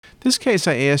This case,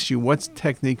 I asked you, what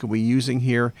technique are we using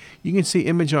here? You can see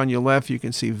image on your left. You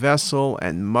can see vessel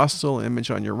and muscle. Image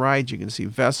on your right. You can see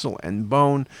vessel and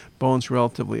bone. Bone's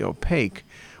relatively opaque.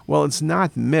 Well, it's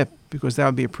not MIP because that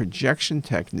would be a projection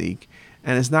technique,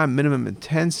 and it's not minimum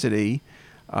intensity.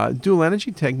 Dual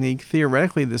energy technique,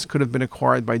 theoretically, this could have been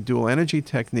acquired by dual energy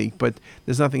technique, but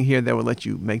there's nothing here that would let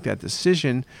you make that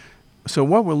decision. So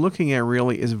what we're looking at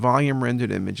really is volume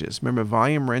rendered images. Remember,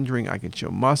 volume rendering, I can show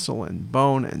muscle and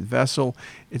bone and vessel.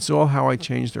 It's all how I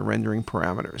change the rendering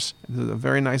parameters. This is a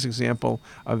very nice example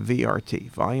of VRT,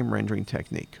 volume rendering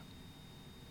technique.